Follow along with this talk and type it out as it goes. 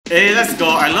Hey, let's go.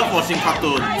 I love watching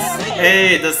cartoons.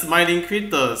 Hey, the smiling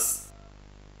critters.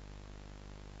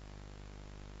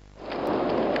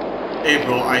 Hey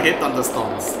bro, I hate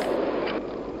thunderstorms.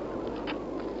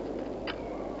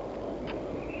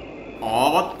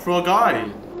 Oh, what poor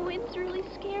guy. The wind's really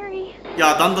scary.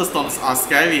 Yeah, thunderstorms are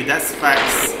scary, that's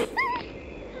facts.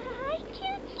 I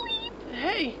can't sleep.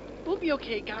 Hey, we'll be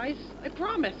okay, guys. I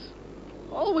promise.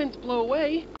 All winds blow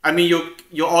away. I mean,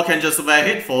 you all can just wear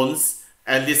headphones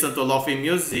and listen to lofi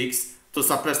music to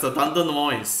suppress the thunder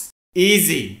noise.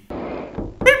 Easy.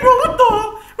 Hey bro, what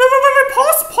the? Wait,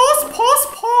 pause.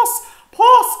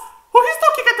 Who is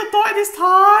knocking at the door at this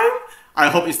time? I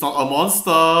hope it's not a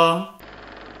monster.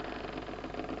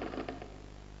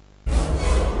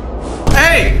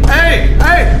 Hey!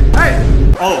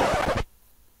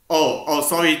 Oh,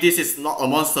 sorry, this is not a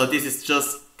monster, this is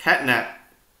just catnap.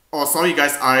 Oh, sorry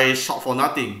guys, I shot for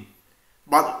nothing.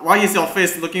 But why is your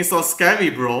face looking so scary,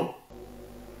 bro?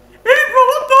 Hey bro,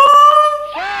 what the?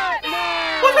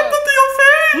 Catnap! What happened to your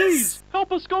face? Please,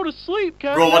 help us go to sleep,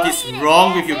 Catnap. Bro, what is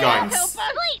wrong with you guys?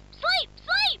 Sleep!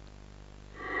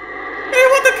 Hey,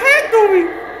 what the cat doing?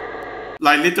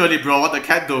 Like literally, bro, what the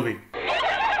cat doing?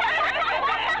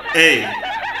 Hey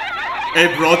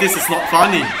bro, this is not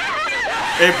funny.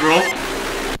 Hey bro.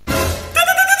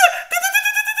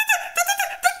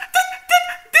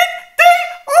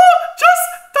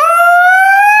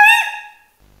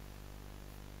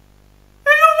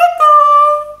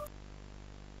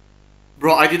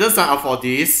 Bro, I didn't sign up for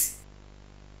this.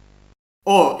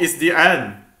 Oh, it's the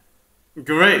end.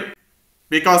 Great.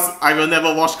 Because I will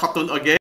never watch cartoon again.